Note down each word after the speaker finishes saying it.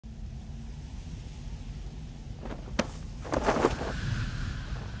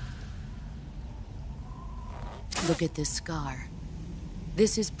Look at this scar.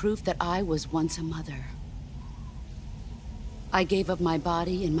 This is proof that I was once a mother. I gave up my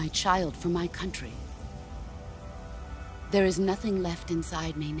body and my child for my country. There is nothing left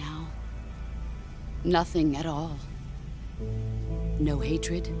inside me now. Nothing at all. No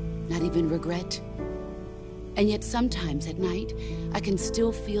hatred, not even regret. And yet sometimes at night, I can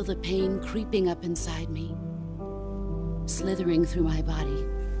still feel the pain creeping up inside me, slithering through my body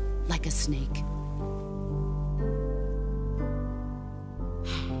like a snake.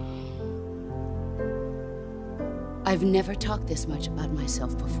 I've never talked this much about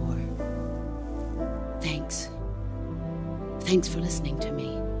myself before. Thanks. Thanks for listening to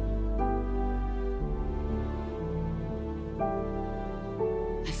me.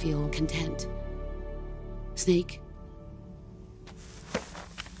 I feel content. Snake,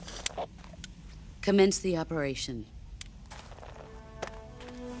 commence the operation.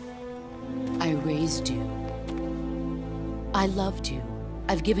 I raised you. I loved you.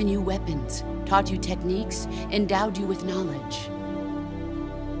 I've given you weapons, taught you techniques, endowed you with knowledge.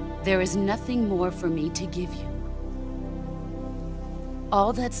 There is nothing more for me to give you.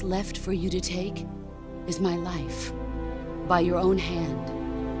 All that's left for you to take is my life, by your own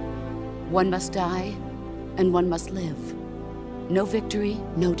hand. One must die, and one must live. No victory,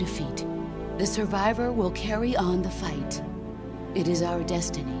 no defeat. The survivor will carry on the fight. It is our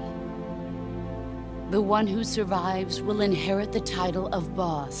destiny. The one who survives will inherit the title of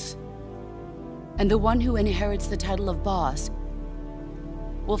boss. And the one who inherits the title of boss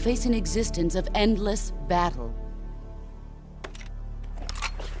will face an existence of endless battle.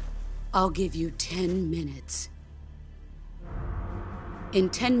 I'll give you 10 minutes. In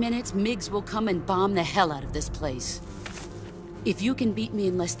 10 minutes, MiGs will come and bomb the hell out of this place. If you can beat me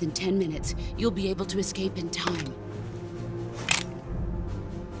in less than 10 minutes, you'll be able to escape in time.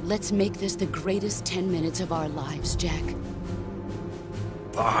 Let's make this the greatest 10 minutes of our lives, Jack.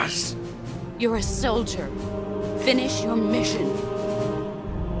 Boss. You're a soldier. Finish your mission.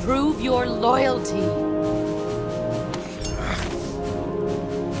 Prove your loyalty.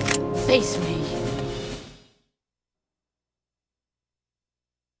 Face me.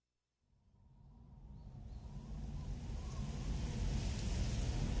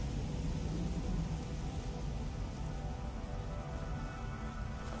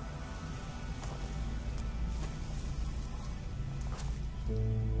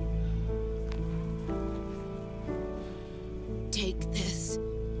 Take this.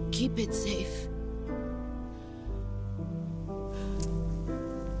 Keep it safe.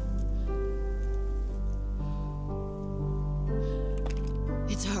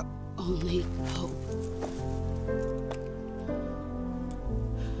 It's our only hope.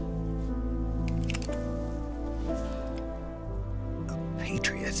 A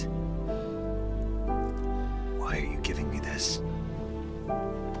patriot? Why are you giving me this?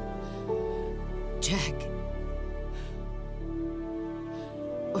 Jack.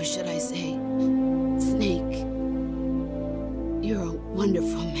 Or should I say, Snake. You're a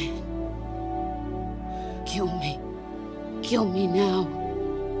wonderful man. Kill me. Kill me now.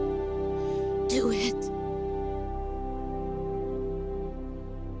 Do it.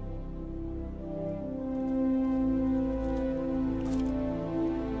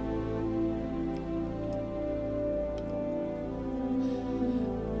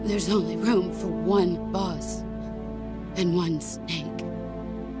 There's only room for one boss and one Snake.